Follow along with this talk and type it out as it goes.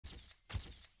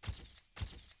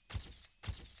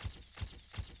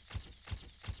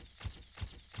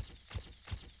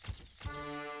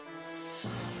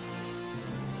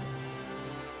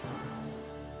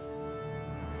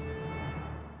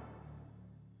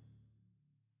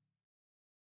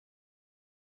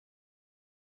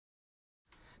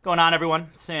Going on, everyone?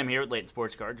 Sam here with Layton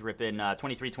Sports Cards. Ripping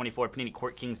 23-24 Panini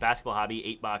Court Kings Basketball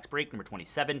Hobby 8-box break number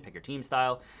 27. Pick your team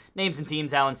style. Names and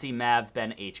teams: Alan C. Mavs,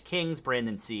 Ben H. Kings,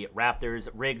 Brandon C. Raptors,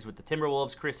 Riggs with the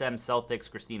Timberwolves, Chris M.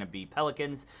 Celtics, Christina B.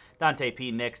 Pelicans, Dante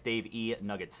P. Knicks, Dave E.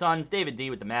 Nuggets Suns, David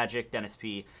D. with the Magic, Dennis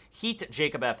P. Heat,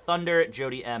 Jacob F. Thunder,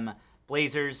 Jody M.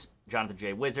 Blazers, Jonathan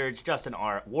J. Wizards, Justin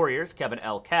R. Warriors, Kevin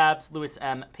L. Cavs, Lewis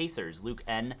M. Pacers, Luke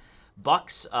N.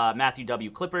 Bucks, Matthew W.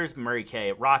 Clippers, Murray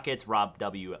K. Rockets, Rob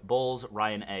W. Bulls,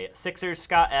 Ryan A. Sixers,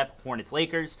 Scott F. Hornets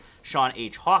Lakers, Sean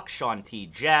H. Hawks, Sean T.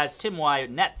 Jazz, Tim Y.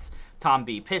 Nets, Tom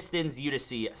B. Pistons, Yuta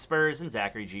C. Spurs, and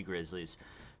Zachary G. Grizzlies.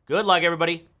 Good luck,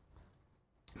 everybody.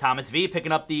 Thomas V.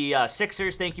 picking up the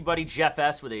Sixers. Thank you, buddy. Jeff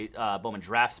S. with a Bowman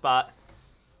draft spot.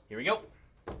 Here we go.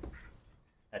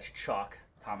 That's chalk.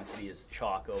 Thomas V. is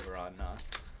chalk over on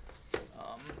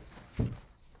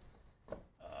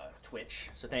Twitch.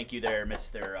 So thank you there,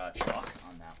 Mr. Chalk,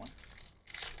 on that one.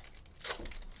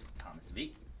 Thomas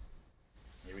V.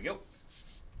 Here we go.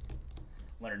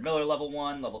 Leonard Miller, level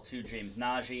 1. Level 2, James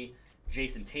Najee.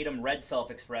 Jason Tatum, red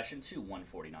self-expression, to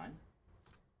 149.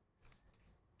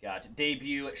 Got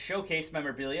debut showcase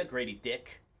memorabilia, Grady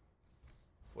Dick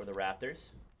for the Raptors.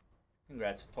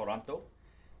 Congrats, Toronto.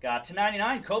 Got to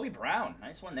 99, Kobe Brown.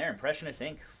 Nice one there. Impressionist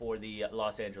ink for the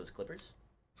Los Angeles Clippers.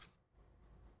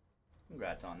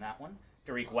 Congrats on that one.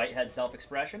 Dariq Whitehead,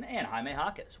 self-expression, and Jaime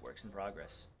Jaquez, works in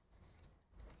progress.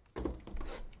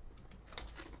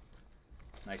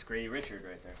 Nice Grady Richard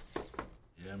right there.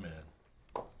 Yeah, man.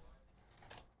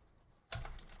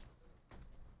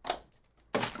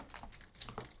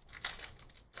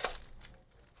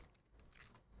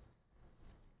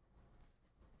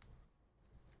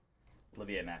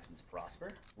 Olivier Maxence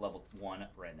Prosper, level 1,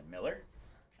 Brandon Miller.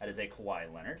 That is a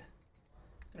Kawhi Leonard.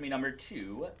 Going to be number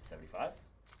 275.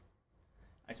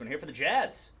 Nice one here for the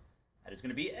Jazz. That is going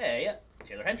to be a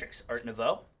Taylor Hendricks, Art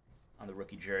Nouveau on the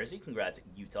rookie jersey. Congrats,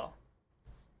 Utah.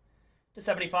 To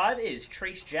 75 is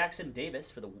Trace Jackson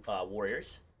Davis for the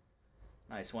Warriors.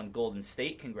 Nice one, Golden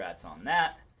State. Congrats on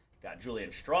that. Got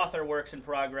Julian Strother, works in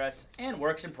progress, and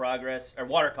works in progress, or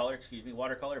watercolor, excuse me,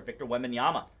 watercolor, Victor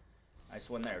Wembanyama. Nice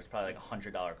one there. It's probably like a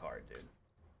 $100 card, dude.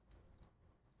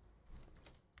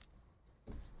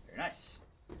 Very nice.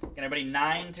 Got everybody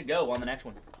 9 to go on the next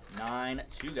one. 9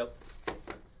 to go.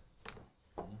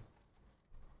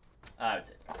 I would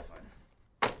say it's probably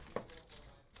fine.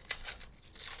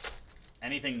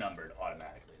 Anything numbered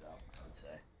automatically, though, I would say.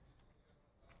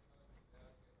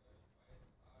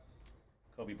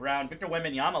 Kobe Brown. Victor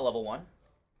Wembanyama, level 1.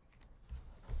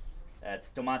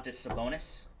 That's Domantas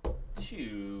Sabonis.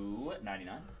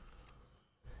 299.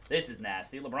 This is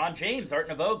nasty. LeBron James, Art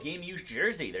Nouveau, game used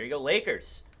jersey. There you go,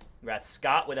 Lakers. Congrats,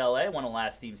 Scott with LA. One of the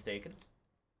last teams taken.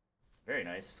 Very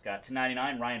nice. Got to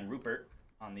 99, Ryan Rupert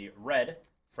on the red.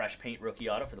 Fresh paint rookie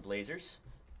auto for the Blazers.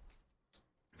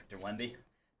 Victor Wemby.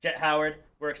 Jet Howard,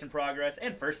 works in progress.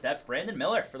 And first steps, Brandon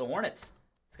Miller for the Hornets.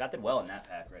 Scott did well in that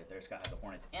pack right there. Scott had the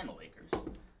Hornets and the Lakers.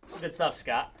 Some good stuff,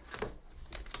 Scott.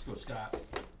 Let's go, Scott.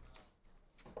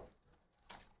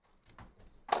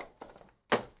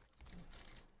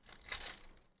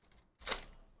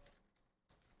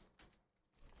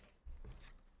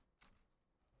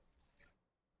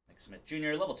 Smith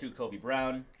Jr., level 2, Kobe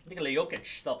Brown. Nikola Jokic,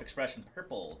 self-expression,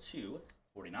 purple,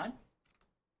 249.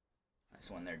 Nice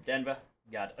one there, Denver.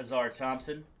 Got Azar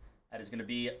Thompson. That is going to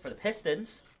be for the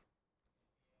Pistons.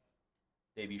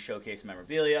 Debut showcase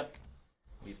memorabilia.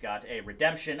 We've got a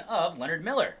redemption of Leonard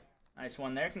Miller. Nice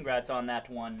one there. Congrats on that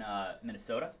one,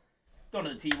 Minnesota. Going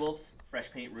to the T-Wolves.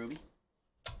 Fresh paint ruby.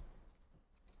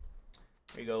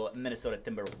 There you go, Minnesota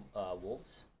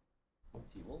Timberwolves.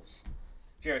 T-Wolves.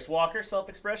 Jarris Walker,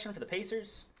 self-expression for the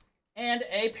Pacers. And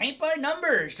a paint by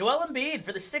numbers, Joel Embiid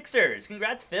for the Sixers.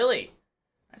 Congrats, Philly.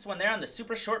 Nice one there on the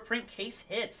super short print case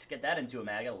hits. Get that into a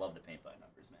mag. I love the paint by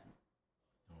numbers, man.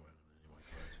 Don't write any more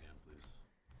cards again, please.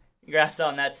 Congrats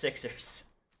on that, Sixers.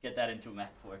 Get that into a mag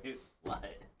for you. What?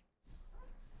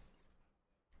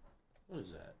 What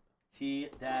is that?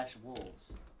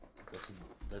 T-Wolves.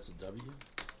 That's a W?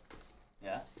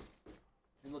 Yeah.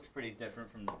 It looks pretty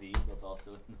different from the V. That's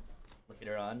also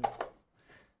later on.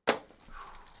 It's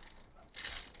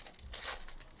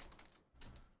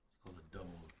called a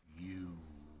double U.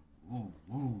 Ooh,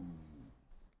 ooh.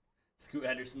 Scoot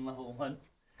Henderson, level 1.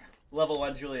 Level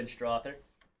 1, Julian Strother.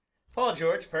 Paul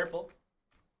George, purple.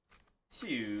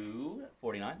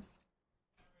 249.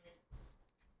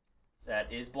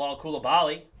 That is Bilal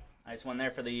Coulibaly. Nice one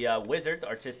there for the Wizards.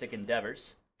 Artistic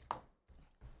Endeavors.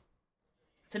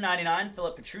 To 99,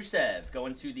 Philip Petrusev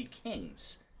going to the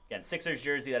Kings. Again, Sixers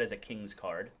jersey, that is a Kings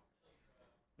card.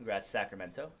 Congrats,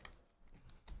 Sacramento.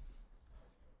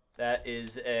 That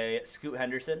is a Scoot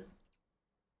Henderson.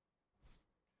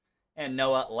 And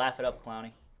Noah, laugh it up,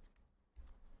 Clowney.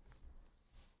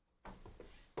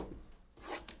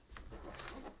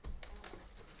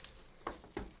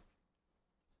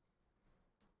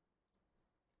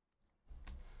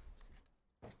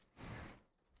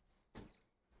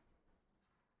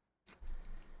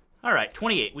 All right,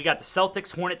 28. We got the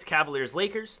Celtics, Hornets, Cavaliers,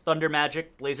 Lakers, Thunder,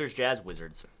 Magic, Blazers, Jazz,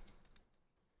 Wizards.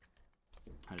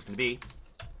 There's going to be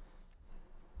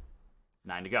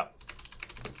 9 to go.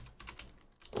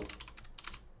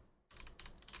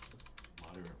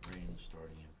 Moderate rain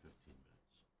starting in 15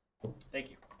 minutes.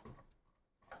 Thank you.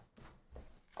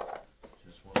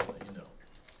 Just want to let you know.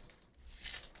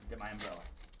 Get my umbrella.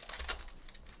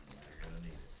 You're going to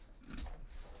need it.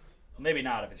 Maybe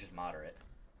not if it's just moderate.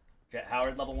 Jet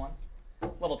Howard, level 1.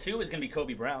 Level 2 is going to be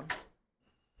Kobe Brown.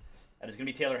 That is going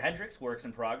to be Taylor Hendricks, works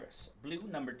in progress. Blue,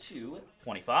 number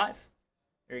 225.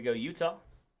 Here you go, Utah.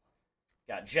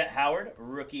 Got Jet Howard,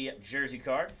 rookie jersey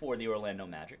card for the Orlando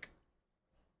Magic.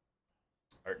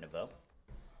 Art Nouveau.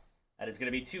 That is going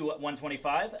to be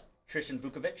 2/125. Tristan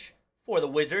Vukovic for the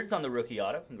Wizards on the rookie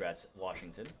auto. Congrats,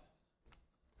 Washington.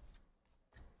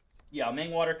 Yao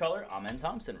Ming watercolor. Amen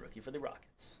Thompson, rookie for the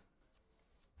Rockets.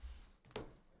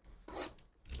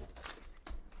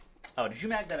 Oh, did you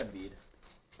mag that Embiid?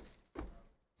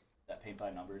 That paint by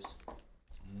numbers?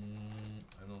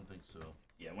 I don't think so.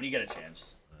 Yeah, when you get a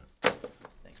chance.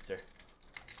 Thanks, sir.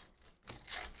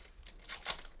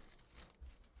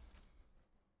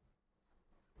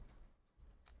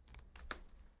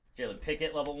 Jalen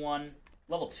Pickett, level 1.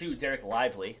 Level 2, Derek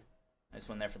Lively. Nice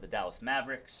one there for the Dallas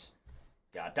Mavericks.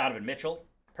 Got Donovan Mitchell.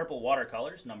 Purple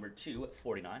watercolors, number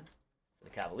 2/49 for the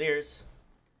Cavaliers.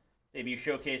 Debut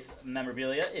showcase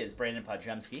memorabilia is Brandon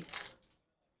Podjemski.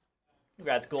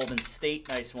 Congrats, Golden State.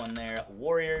 Nice one there,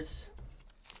 Warriors.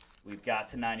 We've got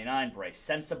 /99, Bryce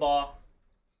Sensabaugh.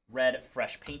 Red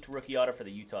fresh paint rookie auto for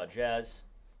the Utah Jazz.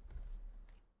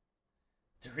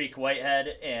 Tariq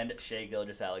Whitehead and Shai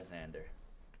Gilgeous-Alexander.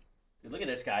 Dude, look at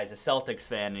this guy. He's a Celtics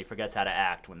fan, and he forgets how to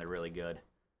act when they're really good.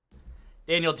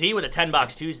 Daniel D with a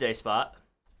 10-box Tuesday spot.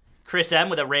 Chris M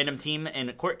with a random team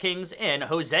in Court Kings, and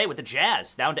Jose with the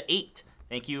Jazz, down to 8.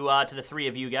 Thank you to the 3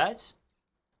 of you guys.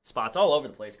 Spots all over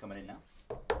the place coming in now.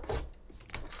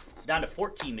 It's down to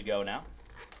 14 to go now.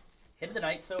 Hit of the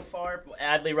night so far,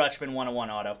 Adley Rutschman 101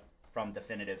 auto from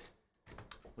Definitive.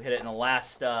 We hit it in the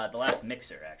last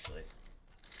mixer, actually.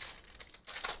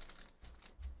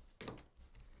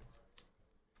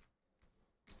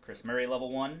 Chris Murray,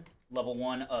 level 1. Level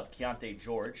 1 of Keontae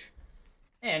George.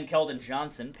 And Keldon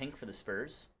Johnson, pink for the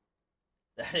Spurs.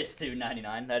 That is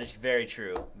 $2.99. That is very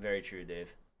true. Very true,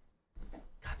 Dave.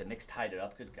 God, the Knicks tied it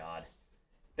up. Good God.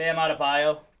 Bam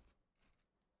Adebayo.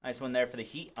 Nice one there for the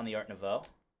Heat on the Art Nouveau.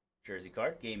 Jersey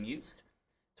card. Game used.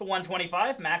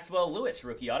 /125, Maxwell Lewis.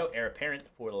 Rookie auto. Heir apparent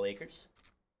for the Lakers.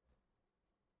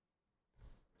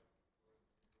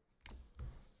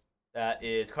 That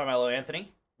is Carmelo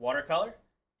Anthony. Watercolor.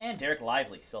 And Derek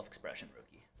Lively. Self-expression rookie.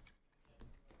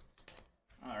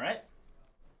 All right.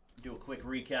 Do a quick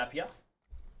recap here.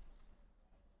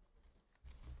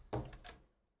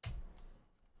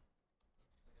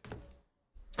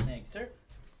 Thanks, sir.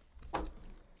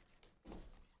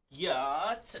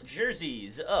 Got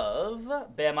jerseys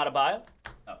of Bam Adebayo.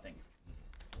 Oh, thank you.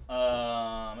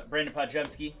 Brandon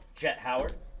Podjemski, Jet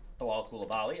Howard, Bilal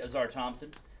Coulibaly, Azar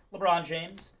Thompson, LeBron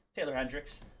James, Taylor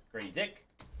Hendricks, Grady Dick,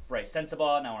 Bryce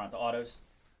Sensabaugh. Now we're on to autos.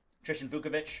 Tristan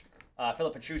Vukovic,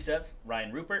 Philip Petrusev,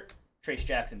 Ryan Rupert, Trace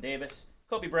Jackson Davis,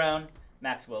 Kobe Brown,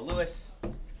 Maxwell Lewis,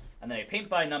 and then a paint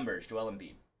by numbers, Joel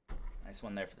Embiid. Nice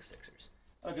one there for the Sixers.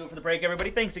 That'll do it for the break, everybody.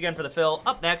 Thanks again for the fill.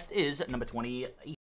 Up next is number 28.